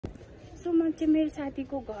So म चाहिँ मेरो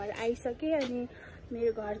साथीको घर आइसके अनि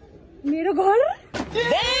मेरो घर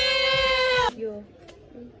यो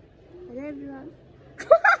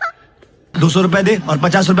 200 रुपए दे और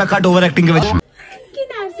 50 रुपए काट ओवर एक्टिंग के वजह किन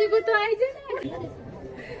हाँसेको त आइज न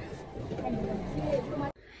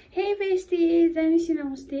Hey besties,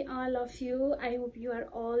 namaste all of you. I hope you are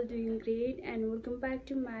all doing great and welcome back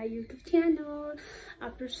to my YouTube channel.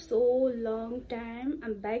 After so long time,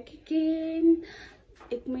 I'm back again.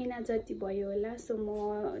 एक महिना जति भयो होला सो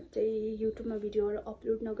म चाहिँ युट्युबमा भिडियोहरु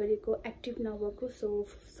अपलोड नगरेको एक्टिभ नभएको सो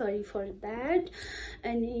सरी फर दैट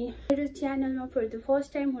अनि मेरो च्यानलमा फर द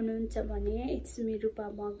फर्स्ट टाइम हुनुहुन्छ भने इट्स मी रूपा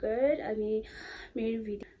मगर अनि मेरो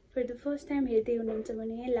video for the first time हेर्दै हुनुहुन्छ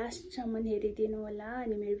भने लास्टसम्म हेरिदिनु होला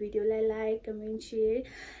अनि मेरो भिडियोलाई like comment share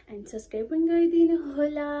and subscribe पनि गरिदिनु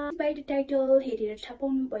होला बाइ द टाइटल हेरेर थाहा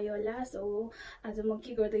पाउनु भयो होला सो आज म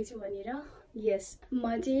के गर्दै छु भनेर यस म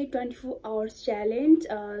चाहिँ 24 आवर्स च्यालेन्ज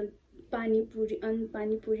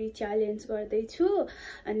पानीपुरी च्यालेन्ज गर्दै छु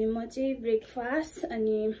अनि म चाहिँ ब्रेकफास्ट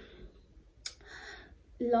अनि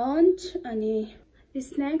लन्च अनि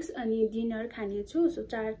स्नैक्स अनि डिनर खाने छु सो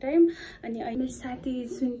 4 टाइम अनि मेरो साथी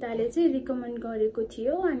सुनिताले चाहिँ रिकमेन्ड गरेको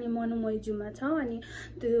थियो अनि मनोमयजुमा छ अनि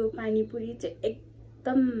त्यो पानीपुरी चाहिँ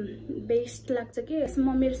एकदम बेस्ट लाग्छ के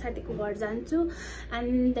म मेरो साथीको घर जान्छु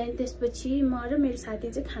एन्ड देन त्यसपछि म र मेरो साथी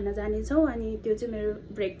चाहिँ खाना जाने छौं अनि त्यो चाहिँ मेरो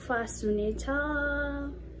ब्रेकफास्ट हुनेछ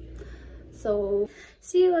so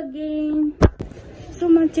C you again so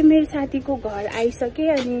म चाहिँ मेरो साथीको घर आइसके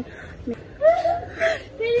अनि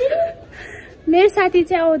मेरो साथी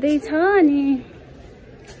चाहिँ आउँदैछ अनि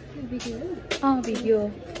भिडियो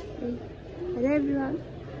हेलो एभ्रीवन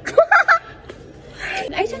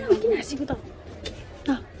आइज न किन हाँसेको त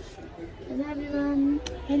हेलो एभ्रीवन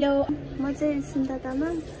हेलो म चाहिँ सुन्ता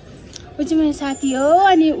तामाङ ऊ चाहिँ मेरो साथी हो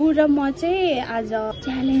अनि ऊ र म चाहिँ आज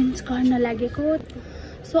च्यालेन्ज गर्न लागेको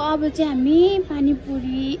सो अब चाहिँ हामी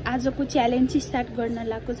पानीपुरी आजको च्यालेन्ज स्टार्ट गर्न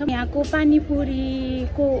लागेको छौं यहाँको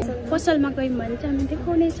पानीपुरीको पसलमा गयौं भने चाहिँ हामी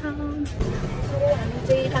देखाउने छौं सो हामी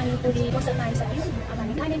चाहिँ पानीपुरी पसलमा आइसक्यौं अब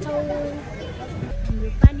हामी खाने छौं हाम्रो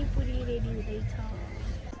पानीपुरी रेडी हुँदैछ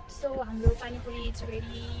सो हाम्रो पानीपुरी इज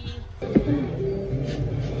रेडी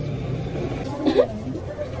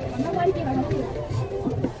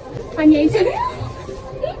पानी आइसक्यो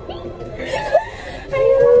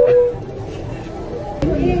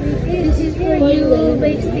This is for you,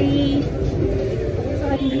 bestie.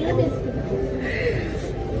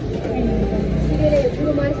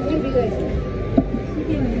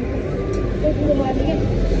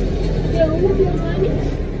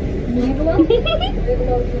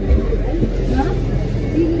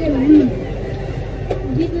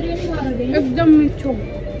 एकदम मिठो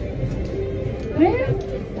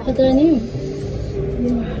खतरा नहीं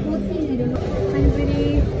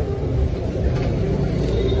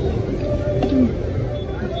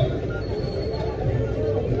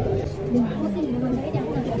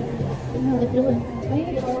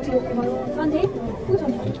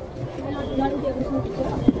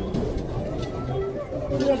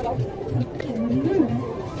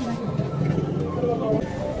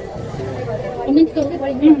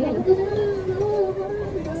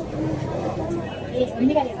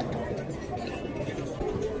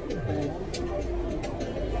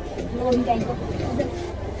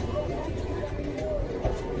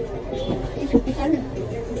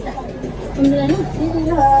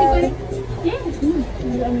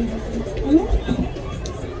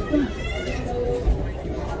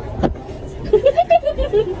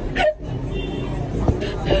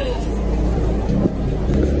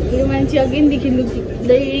यो मान्छे अघिदेखि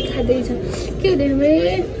लुक्दै खाँदैछ के हुँदैन बे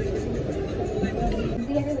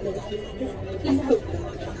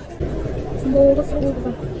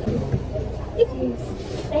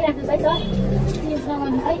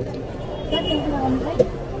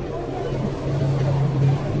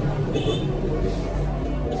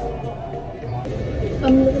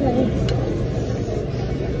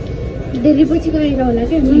धेरै पछि गएर होला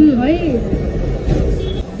क्या है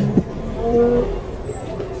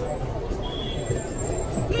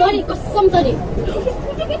सरी कसम सरी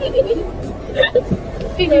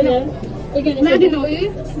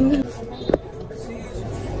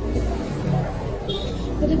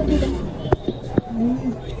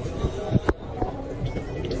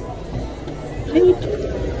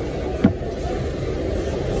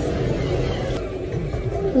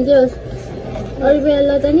अरू बेला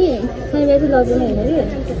लजाउने खाने बेला चाहिँ लजाउने होइन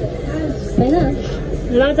कि होइन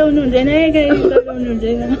लजाउनु हुँदैन लगाउनु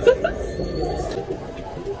हुँदैन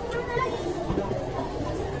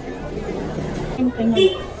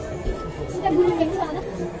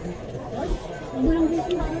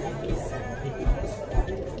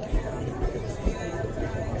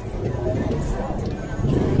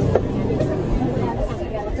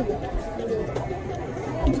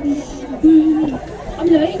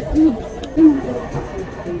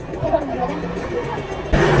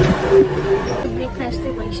ब्रेकफास्ट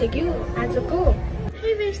चाहिँ भइसक्यो आजको।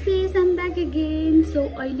 Hey besties, I'm back again. So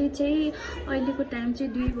अहिलेको टाइम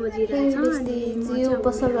चाहिँ 2 बजिरहेछ अनि यो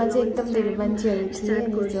पसलमा चाहिँ एकदम धेरै मान्छेहरु थिए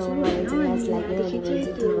अनि जो मलाई चाहिँ याद लाग्यो अनि मैले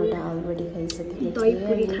चाहिँ तीनवटा अलरेडी खाइसकेको थिएँ। दही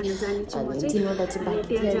पुरी खान जाने छु म चाहिँ। तीनवटा चाहिँ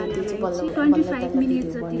बाँकी थियो अनि त्यो चाहिँ बल्ल 25 मिनेट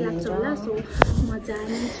जति लाग्छ होला। सो म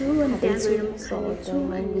जाने छु अनि त्यहाँ गएर म खान्छु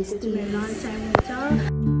अनि त्यसपछि मेरो लन्च टाइम हुन्छ।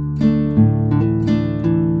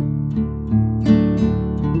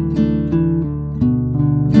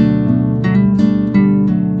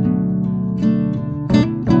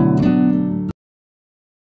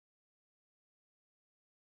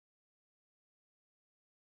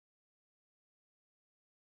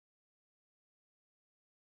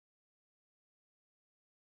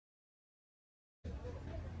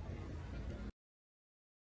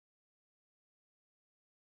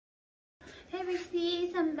 Hey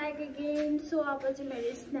besties, I'm back again. So अब चाहिँ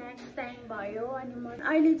मेरो स्न्याक्स टाइम भयो अनि म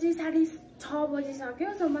अहिले चाहिँ 6:30 बजिसक्यो।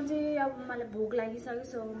 सो म चाहिँ अब मलाई भोक लागिसक्यो।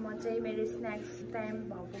 सो म चाहिँ मेरो स्न्याक्स टाइम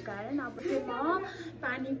भएको कारण अब चाहिँ म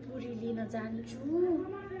पानीपुरी लिन जान्छु।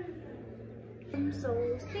 So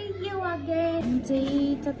see you again. हामी चाहिँ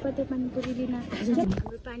चटपटे पानीपुरी लिन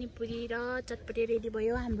हाम्रो पानीपुरी र चटपटे रेडी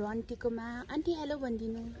भयो हाम्रो आन्टीकोमा। आन्टी हेलो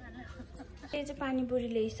भनिदिनु। यो चाहिँ पानीपुरी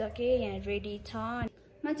ल्याइसके यहाँ रेडी छ।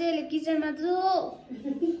 म चाहिँ अहिले किचनमा छु।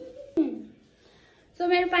 सो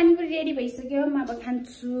मेरो पानीपुरी रेडी भइसक्यो म अब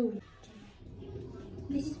खान्छु।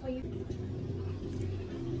 This is for you.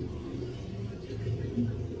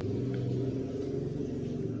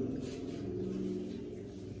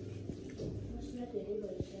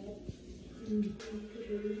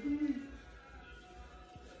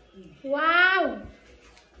 Wow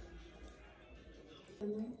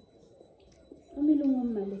अमिलो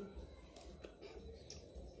मम्माले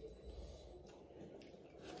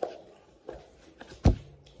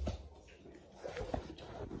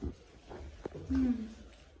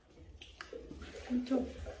मिठो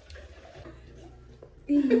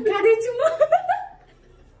खाँदैछु म।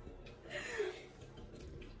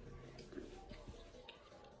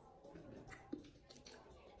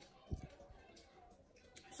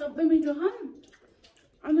 सबै मिठो छ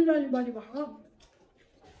अनि अलि बढी भएको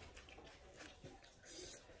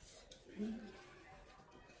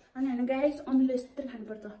अनि होइन गाइस अमिलो यस्तै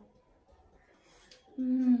खानुपर्छ।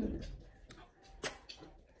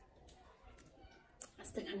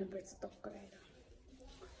 यस्तै खानुपर्छ टक्क लगाएर।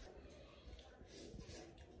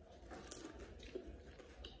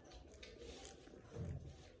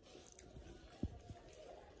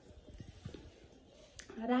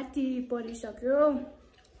 राति परिसक्यो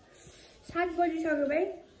 7 बजिसक्यो भाइ।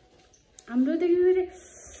 हाम्रोदेखि फेरि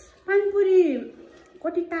पानीपुरी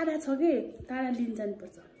कति टाढा छ कि टाढा लिन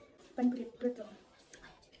जानुपर्छ। पानीपुरी यत्रो छ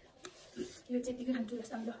यो चाहिँ यतिकै खान्छु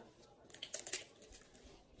जस्तो ल।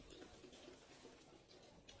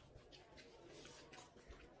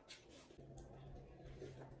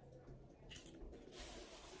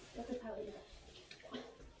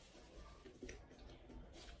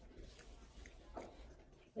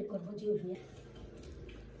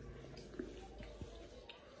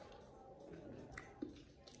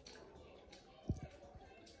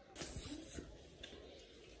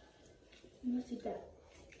 Masita.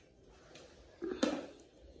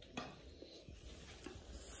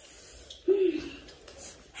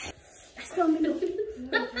 Last Amilo.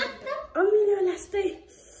 Amilo last day.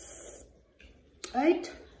 Right?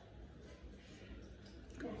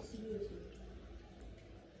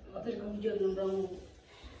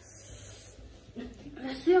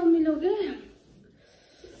 Last day Amilo के.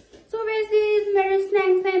 So besties मेरो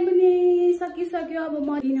स्नैक्स टाइम पनि सकिसक्यो। अब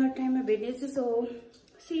म डिनर टाइममा भेट्नेछु। So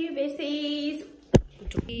see you besties.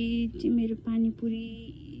 मेरो पानीपुरी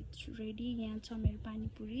रेडी यहाँ छ मेरो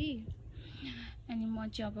पानीपुरी अनि म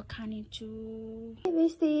चाहिँ अब खानेछु।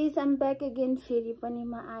 besties I'm back again। फेरि पनि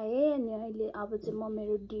म आएँ अनि अहिले अब चाहिँ म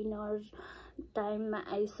मेरो डिनर टाइममा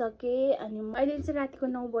आइसकेँ अनि अहिले चाहिँ रातिको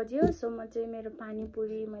 9 बज्यो। सो म चाहिँ मेरो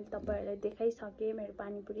पानीपुरी मैले तपाईहरुलाई देखाइसकेँ। मेरो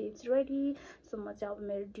पानीपुरी इट्स रेडी। सो म चाहिँ अब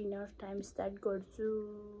मेरो डिनर टाइम स्टार्ट गर्छु।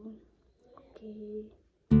 ओके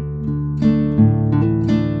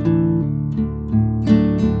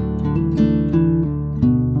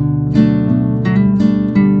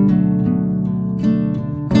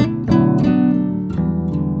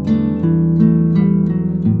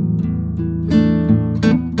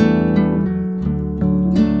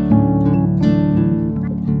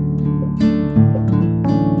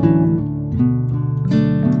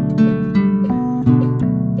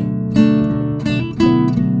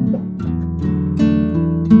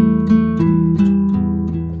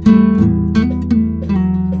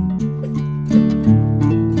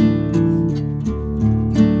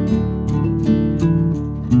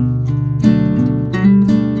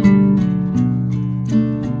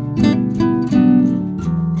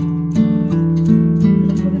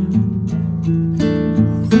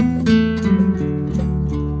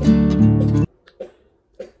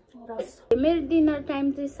मेरो डिनर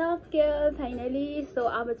टाइम चाहिँ सक्यो फाइनली। सो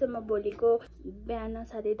अब चाहिँ म भोलिको बिहान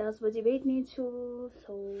 10:30 बजी भेट्ने छु।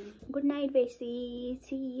 So good night bestie,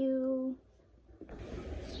 C you.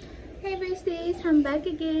 Hey besties, I'm back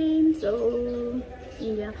again. So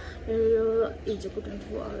yeah, मेरो हिजोको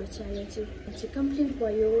 24 hours चाहिँ कम्प्लिट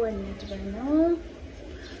भयो अनि नेट भएन,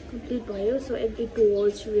 कम्प्लिट भयो। So every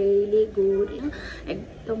was really good,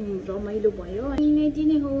 एकदम रमाइलो भयो। अनि यति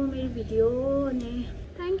नै हो मेरो भिडियो। अनि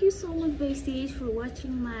thank you so much besties for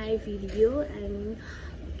watching my video. And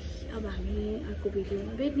अब हामी अर्को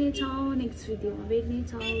भिडियोमा भेट्नेछौँ, नेक्स्ट भिडियोमा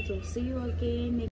भेट्नेछौँ। So C you again.